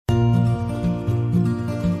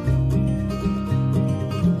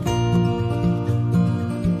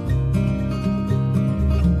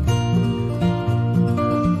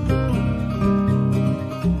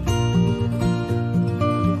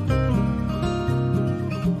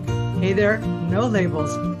Hey there, No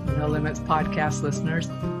Labels, No Limits podcast listeners.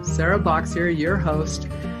 Sarah Box here, your host,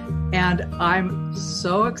 and I'm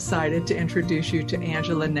so excited to introduce you to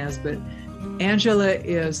Angela Nesbitt. Angela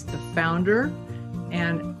is the founder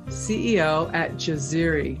and CEO at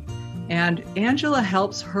Jaziri, and Angela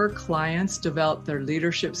helps her clients develop their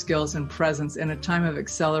leadership skills and presence in a time of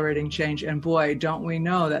accelerating change. And boy, don't we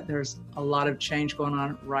know that there's a lot of change going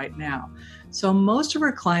on right now. So most of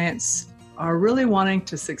her clients are really wanting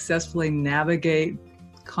to successfully navigate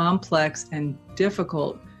complex and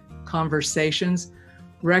difficult conversations,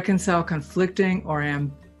 reconcile conflicting or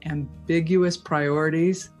ambiguous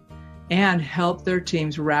priorities, and help their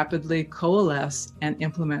teams rapidly coalesce and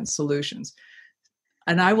implement solutions.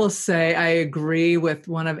 And I will say, I agree with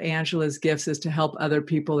one of Angela's gifts is to help other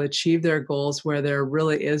people achieve their goals where there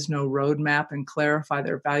really is no roadmap and clarify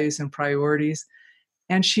their values and priorities.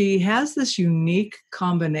 And she has this unique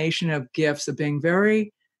combination of gifts of being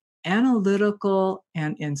very analytical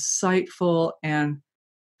and insightful and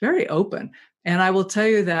very open. And I will tell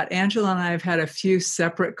you that Angela and I have had a few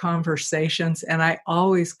separate conversations, and I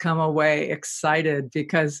always come away excited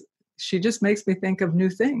because she just makes me think of new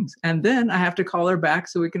things. And then I have to call her back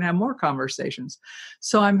so we can have more conversations.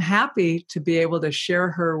 So I'm happy to be able to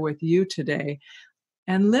share her with you today.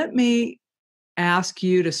 And let me ask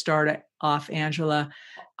you to start off, Angela.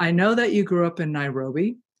 I know that you grew up in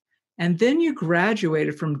Nairobi, and then you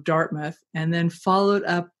graduated from Dartmouth, and then followed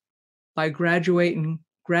up by graduating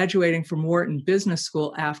from Wharton Business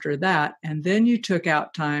School after that, and then you took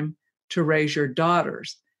out time to raise your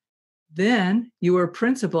daughters. Then you were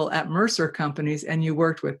principal at Mercer Companies, and you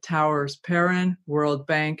worked with Towers Perrin, World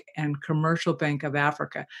Bank, and Commercial Bank of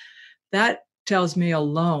Africa. That tells me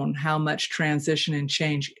alone how much transition and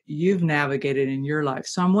change you've navigated in your life.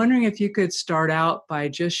 So I'm wondering if you could start out by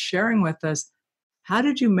just sharing with us, how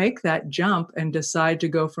did you make that jump and decide to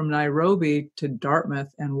go from Nairobi to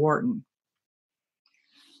Dartmouth and Wharton?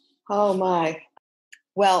 Oh my.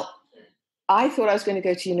 Well, I thought I was going to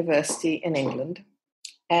go to university in England,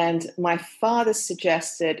 and my father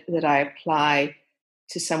suggested that I apply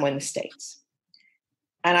to somewhere in the States.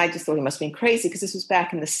 And I just thought he must have been crazy because this was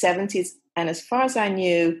back in the 70s. And as far as I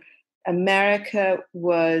knew, America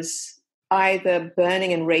was either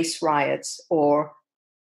burning in race riots or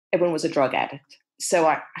everyone was a drug addict. So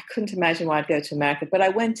I couldn't imagine why I'd go to America. But I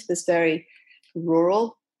went to this very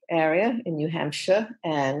rural area in New Hampshire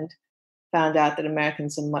and found out that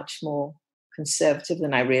Americans are much more conservative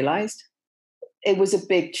than I realized. It was a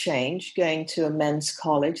big change going to a men's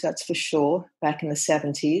college, that's for sure, back in the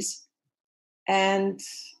 70s. And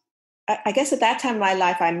I guess at that time in my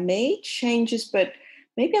life, I made changes, but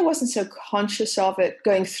maybe I wasn't so conscious of it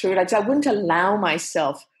going through it. I wouldn't allow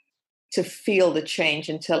myself to feel the change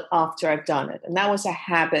until after I've done it. And that was a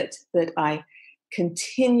habit that I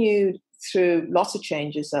continued through lots of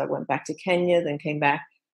changes. I went back to Kenya, then came back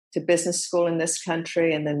to business school in this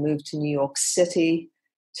country, and then moved to New York City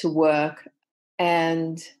to work.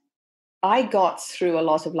 And I got through a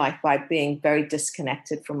lot of life by being very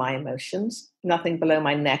disconnected from my emotions. Nothing below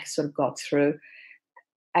my neck sort of got through.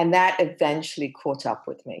 And that eventually caught up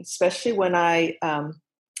with me, especially when I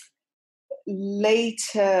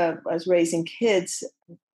later, as raising kids,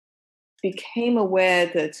 became aware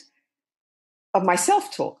that of my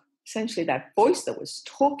self-talk, essentially that voice that was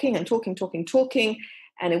talking and talking,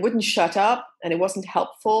 and it wouldn't shut up, and it wasn't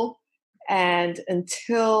helpful. And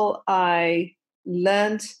until I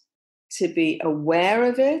learned to be aware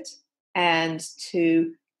of it and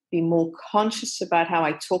to be more conscious about how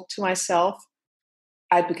I talk to myself,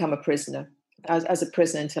 I'd become a prisoner. I was a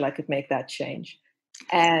prisoner until I could make that change.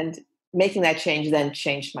 And making that change then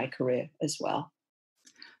changed my career as well.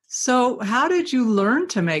 So how did you learn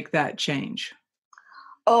to make that change?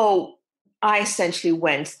 Oh, I essentially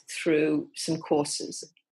went through some courses.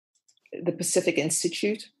 The Pacific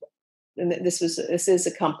Institute, and this is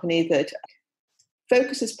a company that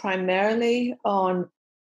focuses primarily on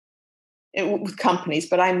with companies,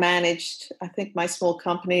 but I think my small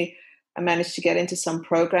company, I managed to get into some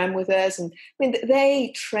program with theirs. And I mean,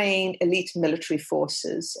 they train elite military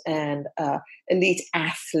forces and elite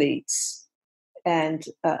athletes and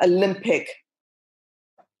Olympic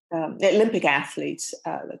athletes,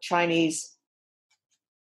 the Chinese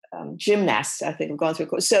gymnasts, I think, have gone through a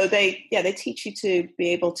course. So they teach you to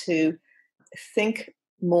be able to think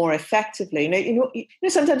more effectively. You know,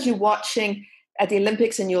 sometimes you're watching at the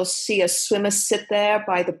Olympics and you'll see a swimmer sit there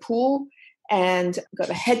by the pool and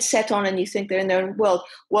got a headset on, and you think they're in their own world.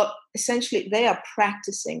 Well, essentially, they are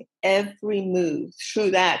practicing every move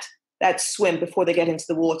through that swim before they get into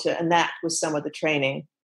the water, and that was some of the training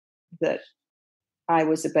that I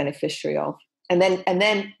was a beneficiary of. and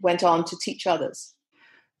then went on to teach others.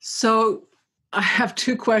 So I have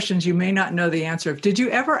two questions you may not know the answer of. Did you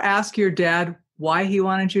ever ask your dad why he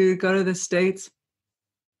wanted you to go to the States?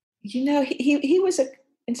 He was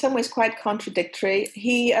in some ways quite contradictory.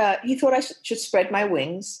 He thought I should spread my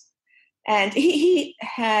wings, and he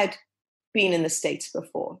had been in the States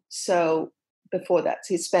before. So before that,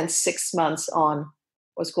 he spent 6 months on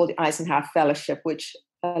what's called the Eisenhower Fellowship, which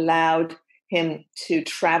allowed him to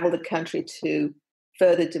travel the country to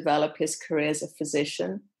further develop his career as a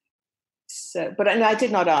physician. So, but I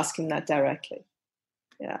did not ask him that directly.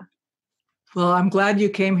 Yeah. Well, I'm glad you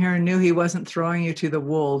came here and knew he wasn't throwing you to the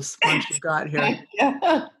wolves once you got here.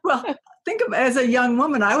 Yeah. Well, think of as a young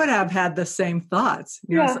woman, I would have had the same thoughts.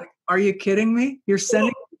 It's like, are you kidding me? You're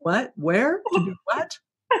sending what? Where? To do what?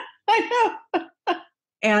 I know.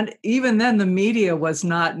 And even then, the media was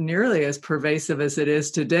not nearly as pervasive as it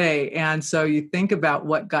is today. And so you think about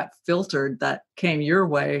what got filtered that came your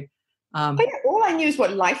way. All I knew is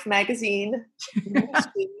what Life magazine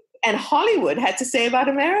and Hollywood had to say about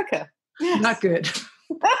America. Yes. Not good.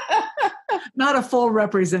 Not a full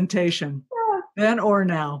representation, then or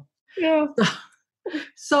now. Yeah.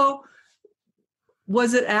 So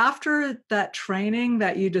was it after that training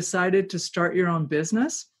that you decided to start your own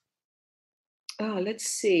business? Oh, let's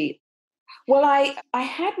see. Well, I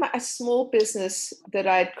had a small business that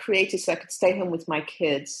I'd created so I could stay home with my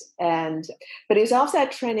kids. But it was after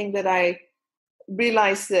that training that I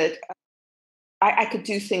realized that I could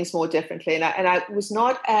do things more differently. And I was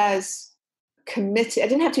not as committed. I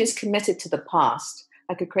didn't have to be as committed to the past.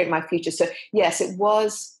 I could create my future. So yes, it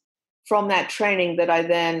was from that training that I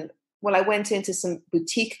went into some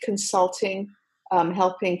boutique consulting,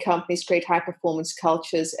 helping companies create high performance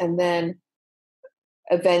cultures. And then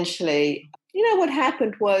eventually, what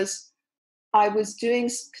happened was I was doing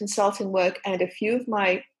consulting work, and a few of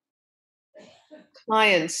my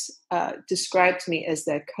clients described me as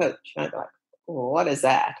their coach. And I'm like, what is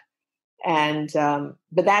that? And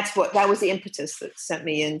but that was the impetus that sent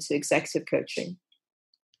me into executive coaching.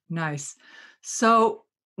 Nice. So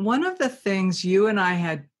one of the things you and I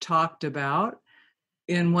had talked about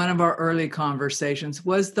in one of our early conversations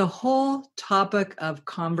was the whole topic of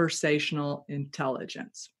conversational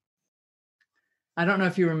intelligence. I don't know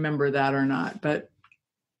if you remember that or not, but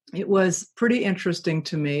it was pretty interesting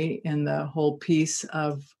to me in the whole piece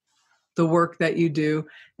of the work that you do,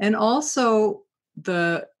 and also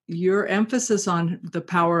your emphasis on the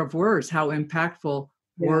power of words, how impactful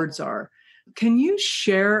words are. Can you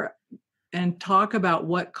share and talk about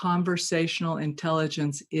what conversational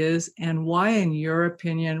intelligence is and why, in your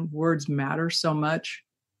opinion, words matter so much?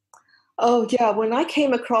 Oh, yeah. When I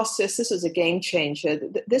came across this was a game changer.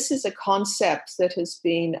 This is a concept that has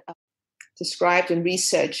been described and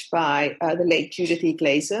researched by the late Judith E.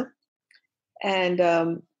 Glaser.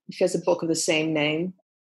 And she has a book of the same name.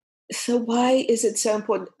 So why is it so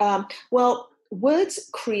important? Well, words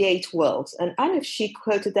create worlds. And I don't know if she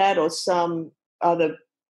quoted that or some other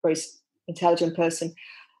very intelligent person.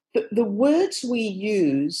 The words we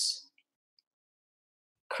use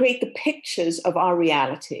create the pictures of our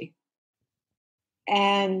reality.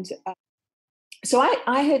 And so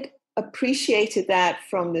I had appreciated that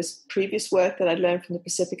from this previous work that I'd learned from the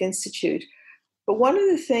Pacific Institute. But one of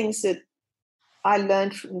the things that I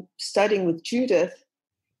learned from studying with Judith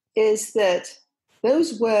is that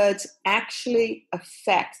those words actually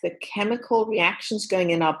affect the chemical reactions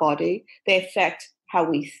going in our body. They affect how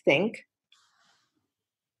we think.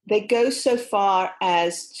 They go so far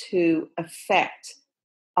as to affect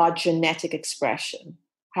our genetic expression,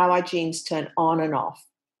 how our genes turn on and off.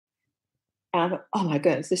 And I thought, oh my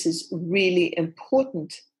goodness, this is really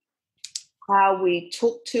important. How we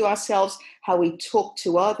talk to ourselves, how we talk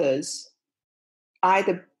to others,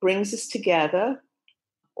 either brings us together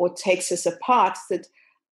or takes us apart. That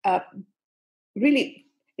really,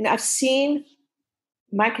 I've seen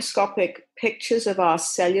microscopic pictures of our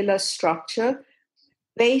cellular structure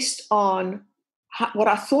based on what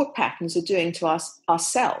our thought patterns are doing to our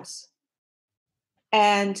cells.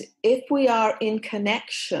 And if we are in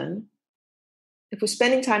connection, if we're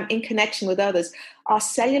spending time in connection with others, our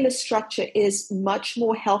cellular structure is much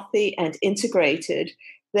more healthy and integrated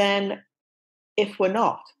than if we're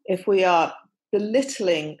not. If we are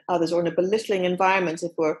belittling others or in a belittling environment,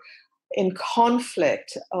 if we're in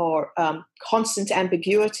conflict or constant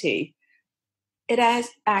ambiguity, it is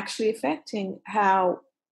actually affecting how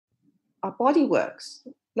our body works,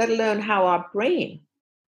 let alone how our brain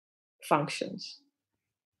functions.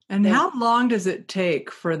 And how long does it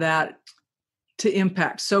take for that to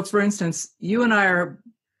impact? So, for instance, you and I are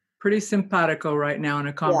pretty simpatico right now in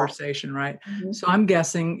a conversation, right? Mm-hmm. So I'm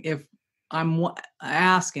guessing if I'm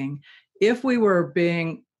asking, if we were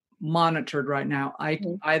being monitored right now,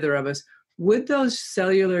 either of us, would those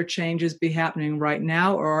cellular changes be happening right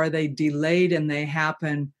now, or are they delayed and they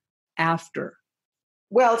happen after?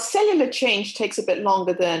 Well, cellular change takes a bit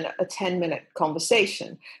longer than a 10-minute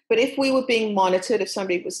conversation. But if we were being monitored, if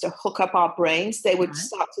somebody was to hook up our brains, they would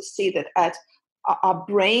start to see that at our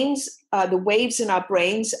brains, the waves in our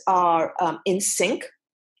brains are in sync.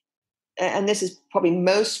 And this is probably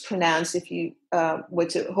most pronounced if you were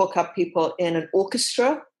to hook up people in an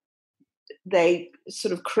orchestra. They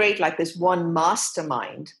sort of create like this one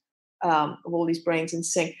mastermind of all these brains in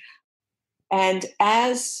sync. And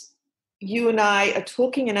as you and I are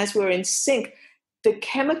talking, and as we're in sync, the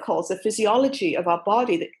chemicals, the physiology of our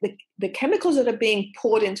body, the chemicals that are being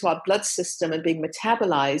poured into our blood system and being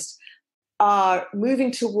metabolized are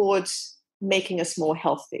moving towards making us more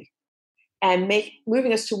healthy and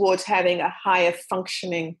moving us towards having a higher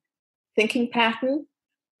functioning thinking pattern.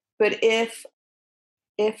 But if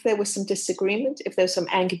there was some disagreement, if there was some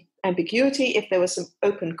ambiguity, if there was some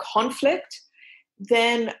open conflict,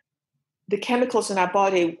 then the chemicals in our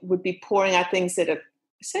body would be pouring out things that are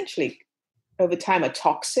essentially over time are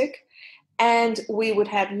toxic, and we would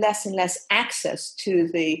have less and less access to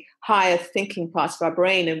the higher thinking parts of our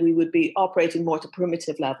brain, and we would be operating more at a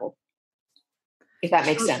primitive level, if that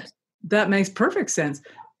makes sense. That makes perfect sense.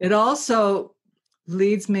 It also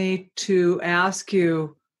leads me to ask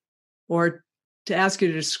you, to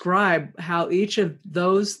describe how each of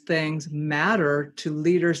those things matter to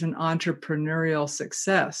leaders in entrepreneurial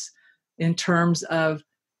success in terms of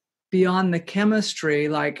beyond the chemistry,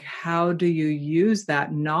 like how do you use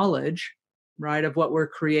that knowledge, right, of what we're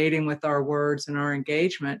creating with our words and our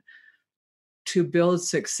engagement to build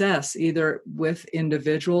success, either with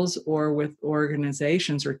individuals or with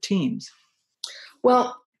organizations or teams?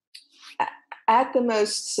 Well, at the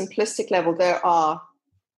most simplistic level, there are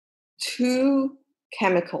two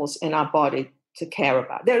chemicals in our body to care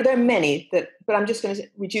about. There are many, but I'm just going to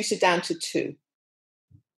reduce it down to two.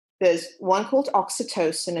 There's one called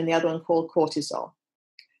oxytocin and the other one called cortisol.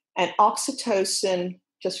 And oxytocin,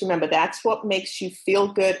 just remember, that's what makes you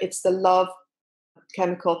feel good. It's the love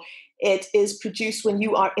chemical. It is produced when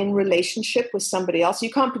you are in relationship with somebody else.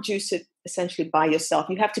 You can't produce it essentially by yourself.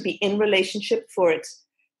 You have to be in relationship for it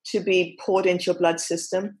to be poured into your blood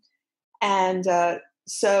system. And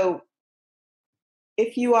so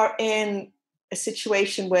if you are in a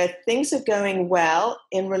situation where things are going well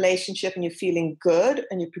in relationship and you're feeling good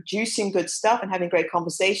and you're producing good stuff and having great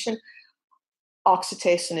conversation,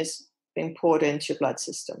 oxytocin is being poured into your blood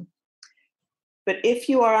system. But if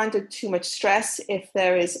you are under too much stress, if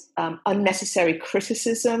there is unnecessary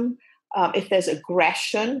criticism, if there's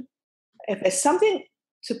aggression, if there's something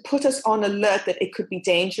to put us on alert that it could be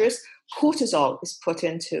dangerous, cortisol is put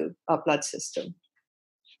into our blood system.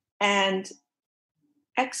 And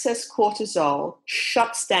excess cortisol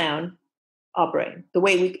shuts down our brain, the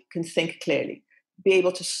way we can think clearly, be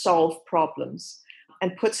able to solve problems,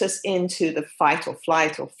 and puts us into the fight or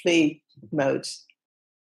flight or flee modes.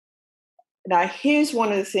 Now, here's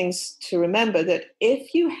one of the things to remember, that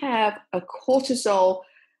if you have a cortisol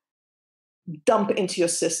dump into your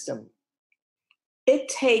system, it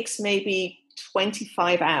takes maybe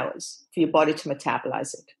 25 hours for your body to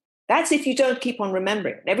metabolize it. That's if you don't keep on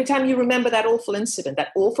remembering. Every time you remember that awful incident,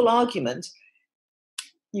 that awful argument,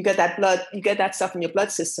 you get that stuff in your blood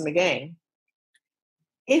system again.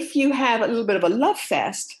 If you have a little bit of a love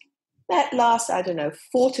fest, that lasts,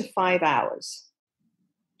 4 to 5 hours.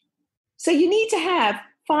 So you need to have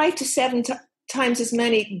 5 to 7 times as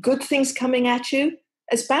many good things coming at you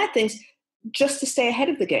as bad things just to stay ahead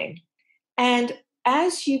of the game. And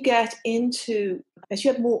as you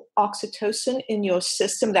have more oxytocin in your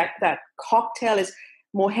system, that cocktail is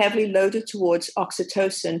more heavily loaded towards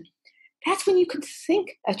oxytocin, that's when you can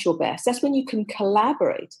think at your best. That's when you can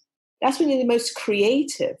collaborate. That's when you're the most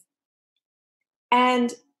creative.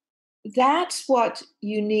 And that's what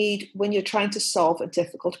you need when you're trying to solve a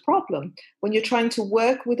difficult problem, when you're trying to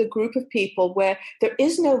work with a group of people where there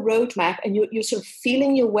is no roadmap and you're sort of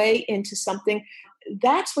feeling your way into something.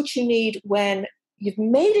 That's what you need when you've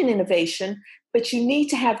made an innovation, but you need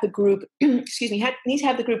to have the group, need to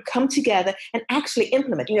have the group come together and actually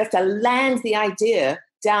implement. You have to land the idea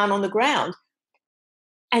down on the ground.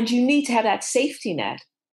 And you need to have that safety net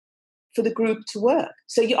for the group to work.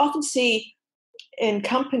 So you often see in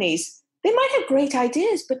companies, they might have great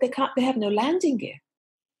ideas, but they have no landing gear.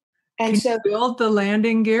 And Can you build the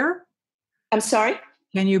landing gear? I'm sorry?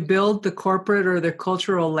 Can you build the corporate or the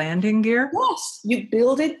cultural landing gear? Yes, you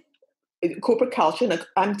build it. Corporate culture, and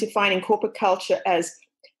I'm defining corporate culture as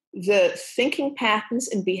the thinking patterns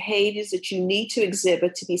and behaviors that you need to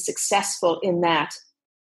exhibit to be successful in that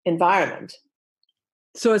environment.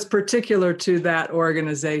 So it's particular to that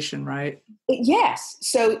organization, right? Yes.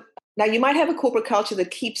 So now you might have a corporate culture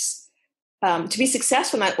that keeps, to be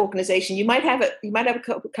successful in that organization, you might have a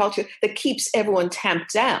corporate culture that keeps everyone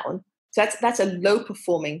tamped down. So that's a low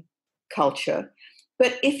performing culture.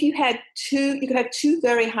 But if you had you could have two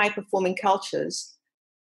very high performing cultures,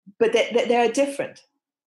 but they are different.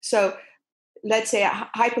 So let's say a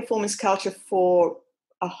high performance culture for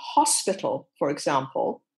a hospital, for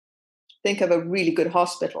example. Think of a really good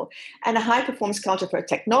hospital, and a high performance culture for a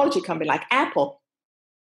technology company like Apple.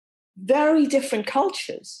 Very different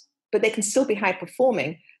cultures, but they can still be high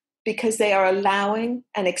performing because they are allowing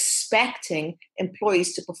and expecting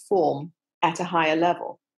employees to perform at a higher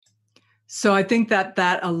level. So I think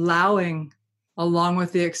that allowing along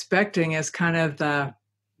with the expecting is kind of the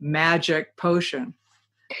magic potion.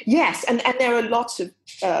 Yes, and there are lots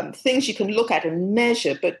of things you can look at and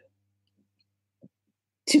measure, but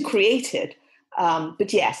to create it.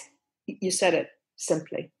 But yes, you said it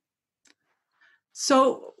simply.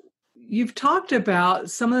 So you've talked about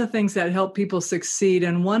some of the things that help people succeed,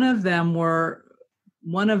 and one of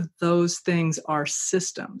those things are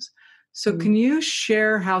systems. So can you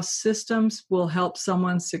share how systems will help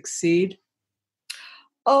someone succeed?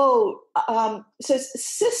 So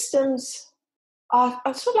systems are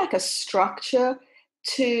sort of like a structure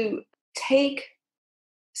to take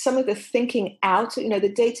some of the thinking out,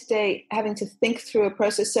 the day-to-day having to think through a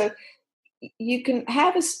process. So you can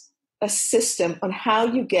have a system on how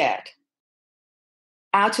you get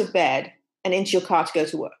out of bed and into your car to go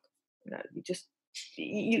to work.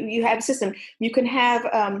 You have a system. You can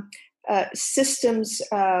have systems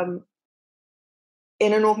in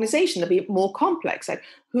an organization that'll be more complex, like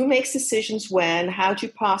who makes decisions when, how do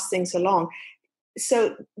you pass things along?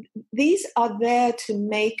 So these are there to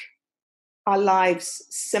make our lives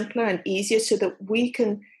simpler and easier so that we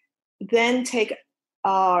can then take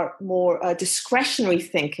our more discretionary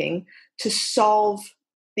thinking to solve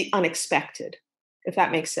the unexpected, if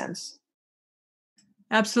that makes sense.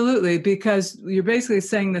 Absolutely, because you're basically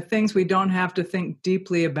saying the things we don't have to think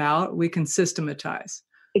deeply about, we can systematize.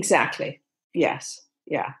 Exactly. Yes.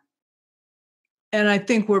 Yeah. And I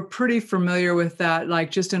think we're pretty familiar with that.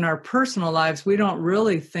 Like just in our personal lives, we don't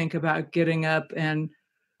really think about getting up, and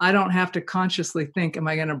I don't have to consciously think, am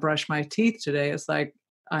I going to brush my teeth today? It's like,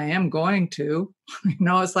 I am going to,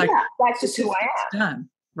 it's like, that's just who I am. Done.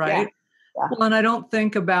 Right. Yeah. Well, and I don't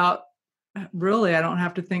think about, really, I don't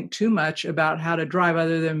have to think too much about how to drive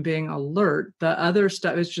other than being alert. The other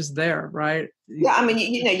stuff is just there, right? Yeah. I mean,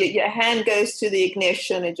 your hand goes to the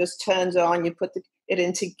ignition, it just turns on, you put it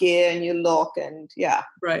into gear and you look, and yeah.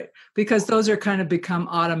 Right. Because those are kind of become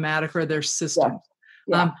automatic, or they're systems.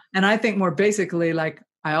 Yeah. And I think more basically, like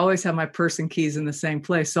I always have my purse and keys in the same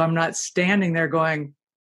place. So I'm not standing there going,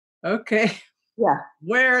 okay,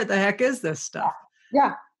 where the heck is this stuff?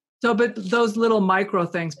 Yeah. So, but those little micro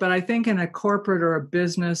things, but I think in a corporate or a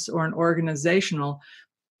business or an organizational,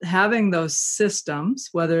 having those systems,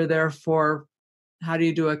 whether they're for how do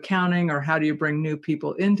you do accounting, or how do you bring new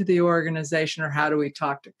people into the organization, or how do we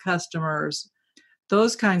talk to customers,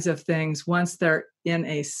 those kinds of things, once they're in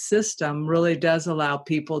a system, really does allow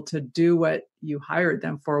people to do what you hired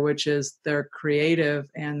them for, which is their creative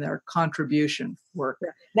and their contribution work.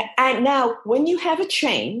 And now, when you have a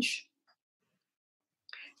change,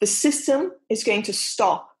 the system is going to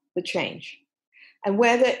stop the change. And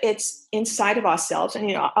whether it's inside of ourselves, and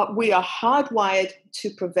we are hardwired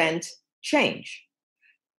to prevent change.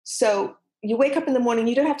 So you wake up in the morning,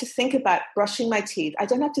 you don't have to think about brushing my teeth. I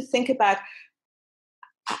don't have to think about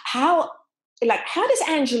how does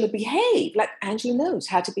Angela behave? Like, Angela knows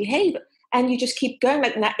how to behave. And you just keep going.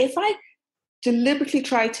 Like, now, if I deliberately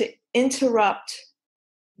try to interrupt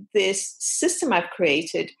this system I've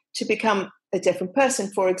created to become a different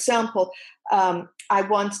person, for example, I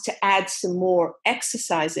want to add some more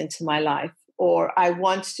exercise into my life, or I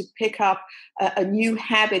want to pick up a new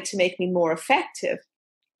habit to make me more effective,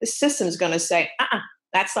 the system is going to say,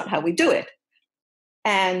 that's not how we do it.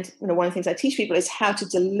 And one of the things I teach people is how to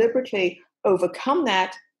deliberately overcome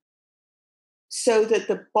that, so that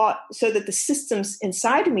the systems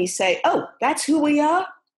inside of me say, oh, that's who we are?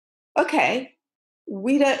 Okay,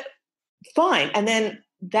 we don't, fine. And then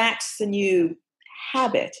that's the new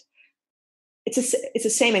habit. It's the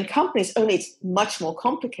same in companies, only it's much more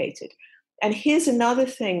complicated. And here's another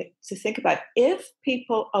thing to think about. If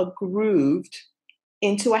people are grooved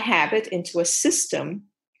into a habit, into a system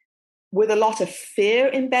with a lot of fear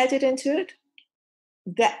embedded into it,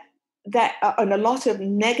 and a lot of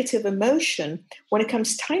negative emotion, when it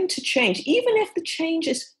comes time to change, even if the change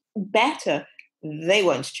is better, they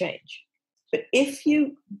won't change. But if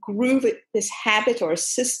you groove this habit or a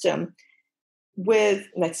system with,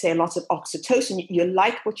 let's say, lots of oxytocin, you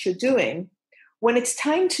like what you're doing, when it's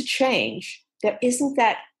time to change, there isn't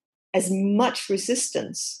that as much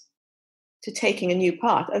resistance to taking a new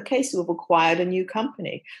path. Okay, so we've acquired a new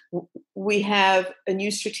company. We have a new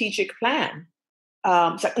strategic plan.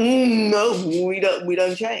 It's like, no, we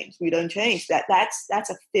don't change. We don't change. That's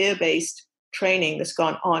a fear-based training that's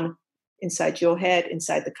gone on inside your head,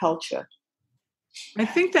 inside the culture. I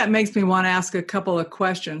think that makes me want to ask a couple of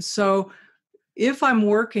questions. So if I'm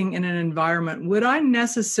working in an environment, would I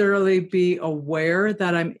necessarily be aware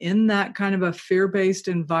that I'm in that kind of a fear-based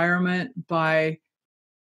environment by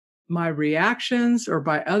my reactions or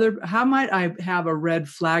by how might I have a red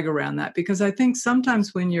flag around that? Because I think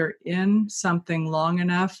sometimes when you're in something long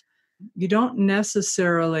enough, you don't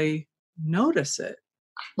necessarily notice it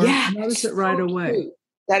or notice it right away. True.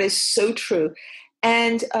 That is so true.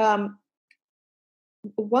 And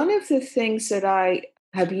one of the things that I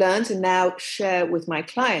have learned and now share with my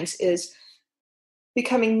clients is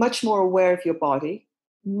becoming much more aware of your body,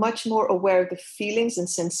 much more aware of the feelings and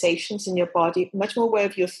sensations in your body, much more aware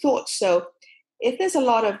of your thoughts. So if there's a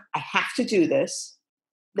lot of, I have to do this,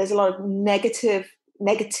 there's a lot of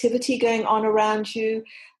negativity going on around you,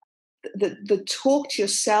 the talk to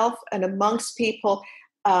yourself and amongst people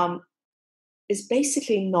is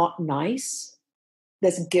basically not nice.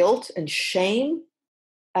 There's guilt and shame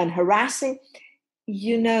and harassing.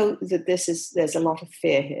 You know that there's a lot of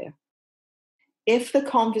fear here. If the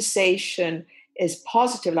conversation is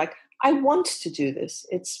positive, like, I want to do this,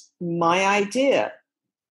 it's my idea,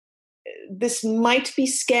 this might be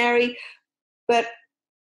scary, but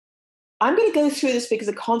I'm going to go through this because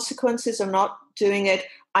the consequences of not doing it,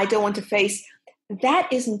 I don't want to face. That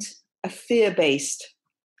isn't a fear-based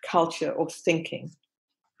culture or thinking.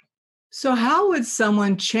 So how would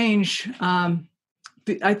someone change?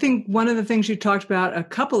 I think one of the things you talked about a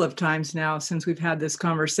couple of times now since we've had this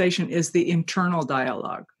conversation is the internal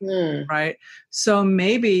dialogue, right? So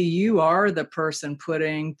maybe you are the person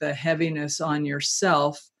putting the heaviness on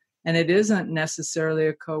yourself, and it isn't necessarily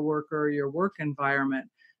a coworker or your work environment,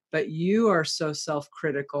 but you are so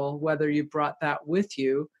self-critical, whether you brought that with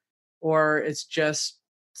you or it's just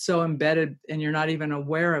so embedded and you're not even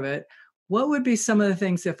aware of it. What would be some of the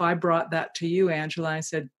things if I brought that to you, Angela, and I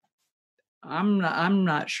said, I'm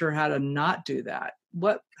not sure how to not do that.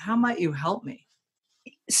 How might you help me?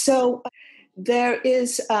 So there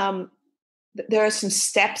are some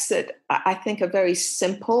steps that I think are very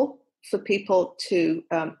simple for people to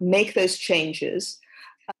make those changes.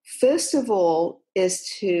 First of all is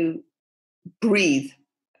to breathe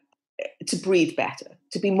better,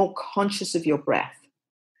 to be more conscious of your breath.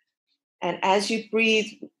 And as you breathe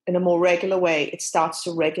in a more regular way, it starts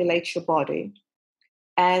to regulate your body.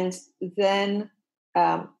 And then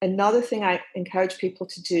another thing I encourage people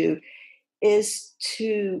to do is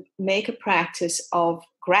to make a practice of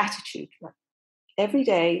gratitude. Every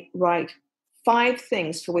day, write 5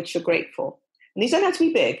 things for which you're grateful. And these don't have to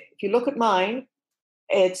be big. If you look at mine,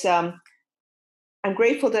 it's I'm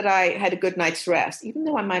grateful that I had a good night's rest. Even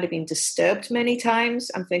though I might have been disturbed many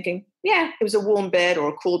times, I'm thinking, yeah, it was a warm bed or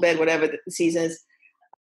a cool bed, whatever the season is.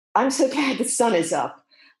 I'm so glad the sun is up.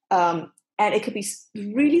 And it could be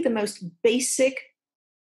really the most basic,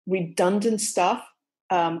 redundant stuff,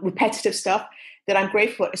 repetitive stuff that I'm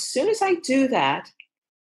grateful for. As soon as I do that,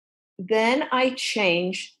 then I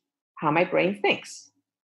change how my brain thinks.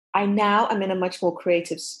 I'm in a much more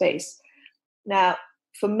creative space. Now,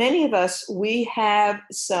 for many of us, we have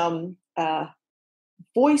some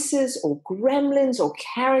voices or gremlins or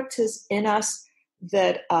characters in us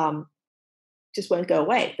that just won't go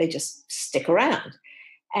away. They just stick around.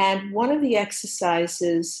 And one of the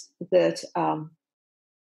exercises that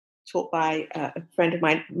taught by a friend of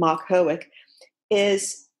mine, Mark Herwick,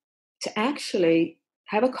 is to actually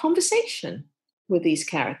have a conversation with these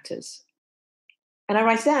characters. And I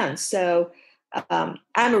write down, so I'm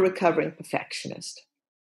a recovering perfectionist.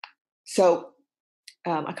 So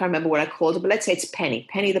I can't remember what I called it, but let's say it's Penny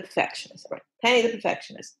the perfectionist. Right? Penny the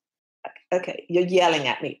perfectionist. Okay, you're yelling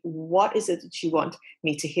at me. What is it that you want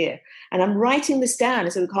me to hear? And I'm writing this down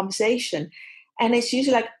as a conversation. And it's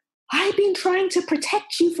usually like, I've been trying to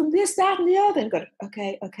protect you from this, that, and the other. And go,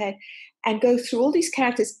 okay. And go through all these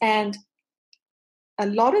characters. And a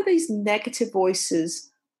lot of these negative voices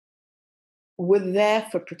were there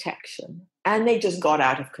for protection. And they just got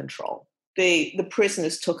out of control. The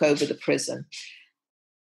prisoners took over the prison.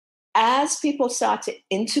 As people start to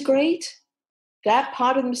integrate that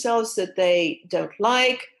part of themselves that they don't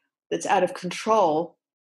like, that's out of control,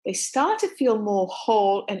 they start to feel more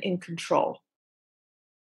whole and in control.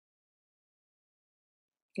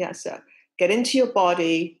 Yeah, so get into your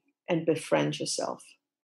body and befriend yourself.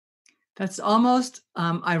 That's almost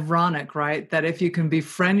ironic, right? That if you can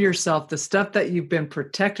befriend yourself, the stuff that you've been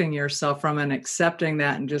protecting yourself from and accepting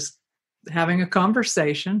that and just having a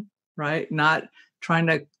conversation, right? Not trying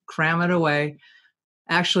to cram it away,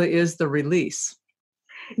 actually is the release.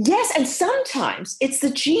 Yes, and sometimes it's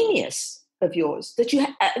the genius of yours that you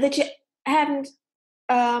haven't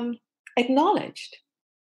acknowledged.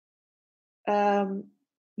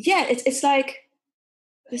 It's like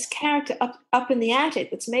this character up in the attic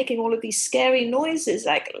that's making all of these scary noises.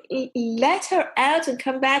 Like, let her out and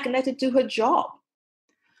come back and let her do her job.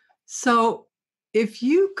 So if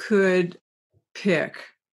you could pick,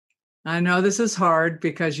 I know this is hard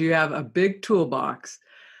because you have a big toolbox,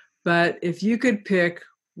 but if you could pick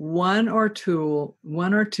one or two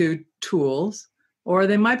tools, or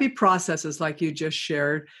they might be processes like you just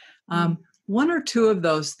shared, one or two of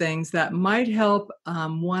those things that might help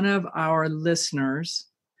one of our listeners,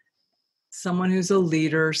 someone who's a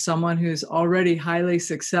leader, someone who's already highly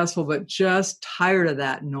successful, but just tired of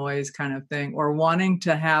that noise kind of thing, or wanting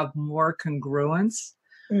to have more congruence,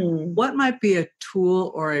 what might be a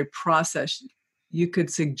tool or a process you could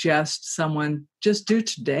suggest someone just do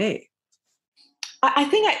today? I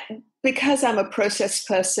think because I'm a process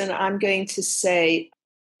person, I'm going to say,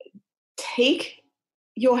 take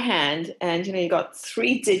your hand and, you got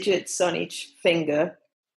 3 digits on each finger,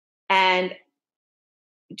 and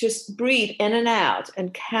just breathe in and out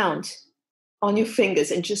and count on your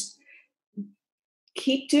fingers, and just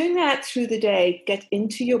keep doing that through the day. Get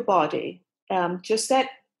into your body. Just that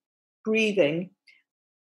breathing.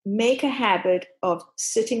 Make a habit of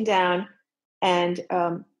sitting down and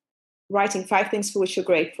writing 5 things for which you're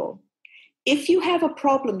grateful. If you have a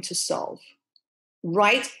problem to solve,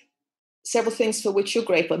 write several things for which you're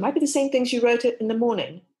grateful. It might be the same things you wrote in the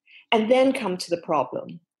morning, and then come to the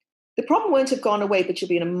problem. The problem won't have gone away, but you'll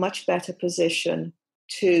be in a much better position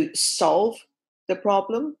to solve the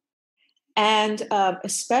problem. And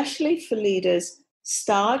especially for leaders,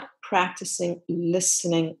 start practicing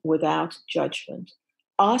listening without judgment,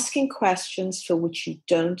 asking questions for which you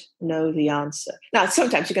don't know the answer. Now,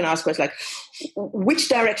 sometimes you can ask questions like, which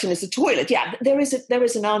direction is the toilet? Yeah, there is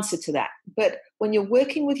an answer to that. But when you're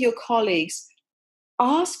working with your colleagues,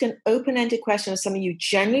 ask an open-ended question of something you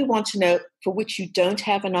genuinely want to know for which you don't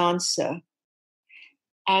have an answer.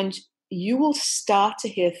 And you will start to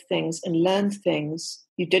hear things and learn things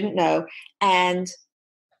you didn't know, and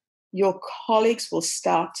your colleagues will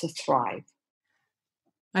start to thrive.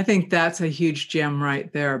 I think that's a huge gem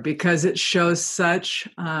right there, because it shows such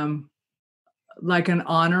like an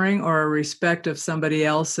honoring or a respect of somebody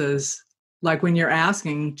else's. Like when you're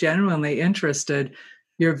asking, genuinely interested,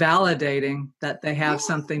 you're validating that they have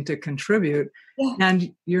something to contribute. Yeah.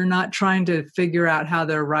 And you're not trying to figure out how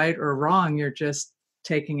they're right or wrong. You're just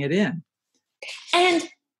taking it in. And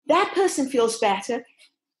that person feels better,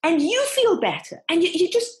 and you feel better, and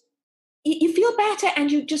you feel better,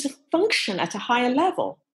 and you just function at a higher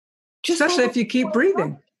level. Especially if you keep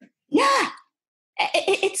breathing. Yeah.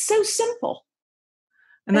 It's so simple.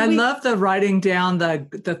 And I love the writing down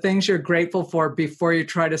the things you're grateful for before you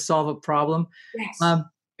try to solve a problem. Yes.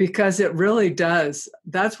 Because it really does.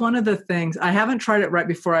 That's one of the things. I haven't tried it right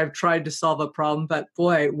before I've tried to solve a problem, but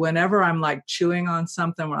boy, whenever I'm like chewing on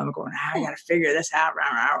something, when I'm going, I got to figure this out,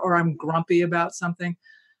 or I'm grumpy about something,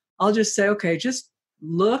 I'll just say, okay, just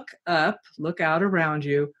look up, look out around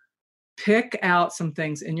you, pick out some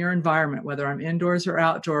things in your environment, whether I'm indoors or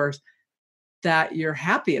outdoors, that you're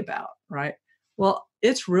happy about, right? Well,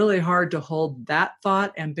 it's really hard to hold that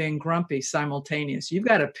thought and being grumpy simultaneous. You've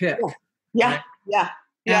got to pick. Yeah. Right? Yeah.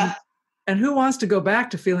 Yeah. And who wants to go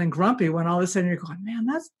back to feeling grumpy when all of a sudden you're going, man,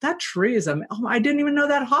 that tree is I didn't even know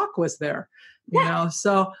that hawk was there. Yeah.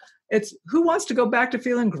 So it's who wants to go back to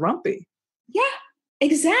feeling grumpy? Yeah,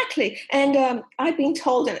 exactly. And I've been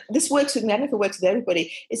told, and this works with me, I don't know if it works with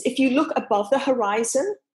everybody, is if you look above the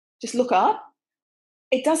horizon, just look up,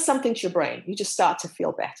 it does something to your brain. You just start to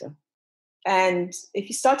feel better. And if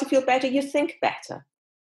you start to feel better, you think better.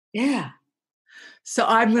 Yeah. So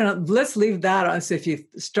let's leave that on. So if you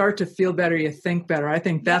start to feel better, you think better. I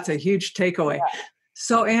think that's a huge takeaway. Yeah.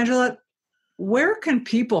 So Angela, where can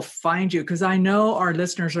people find you? Because I know our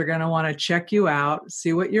listeners are going to want to check you out,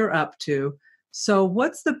 see what you're up to. So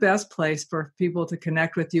what's the best place for people to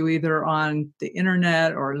connect with you, either on the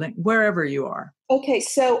internet or wherever you are? Okay,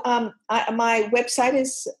 so my website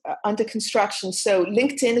is under construction. So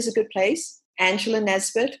LinkedIn is a good place, Angela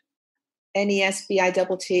Nesbitt.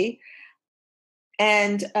 Nesbitt.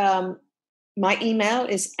 And my email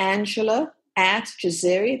is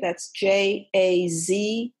Angela@Jaziri, that's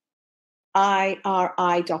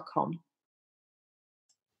JAZIRI.com.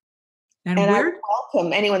 And I would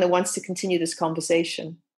welcome anyone that wants to continue this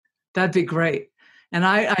conversation. That'd be great. And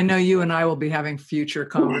I know you and I will be having future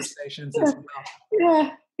conversations as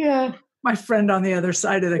well. Yeah. My friend on the other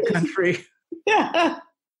side of the country. Yeah.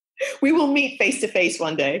 We will meet face to face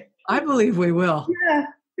one day. I believe we will. Yeah.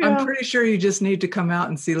 I'm pretty sure you just need to come out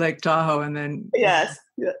and see Lake Tahoe, and then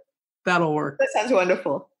that'll work. That sounds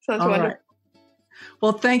wonderful. Right.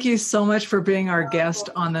 Well, thank you so much for being our guest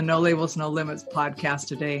on the No Labels, No Limits podcast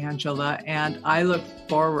today, Angela. And I look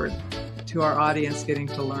forward to our audience getting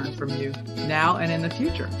to learn from you now and in the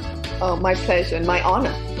future. Oh, my pleasure and my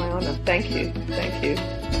honor. Thank you.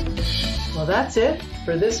 Well, that's it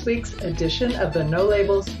for this week's edition of the No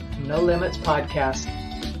Labels, No Limits podcast.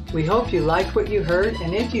 We hope you liked what you heard,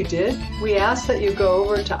 and if you did, we ask that you go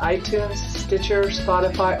over to iTunes, Stitcher,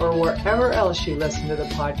 Spotify, or wherever else you listen to the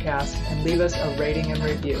podcast and leave us a rating and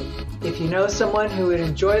review. If you know someone who would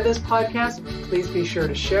enjoy this podcast, please be sure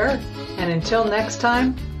to share it. And until next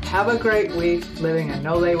time, have a great week living a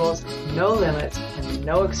no labels, no limits, and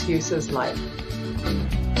no excuses life.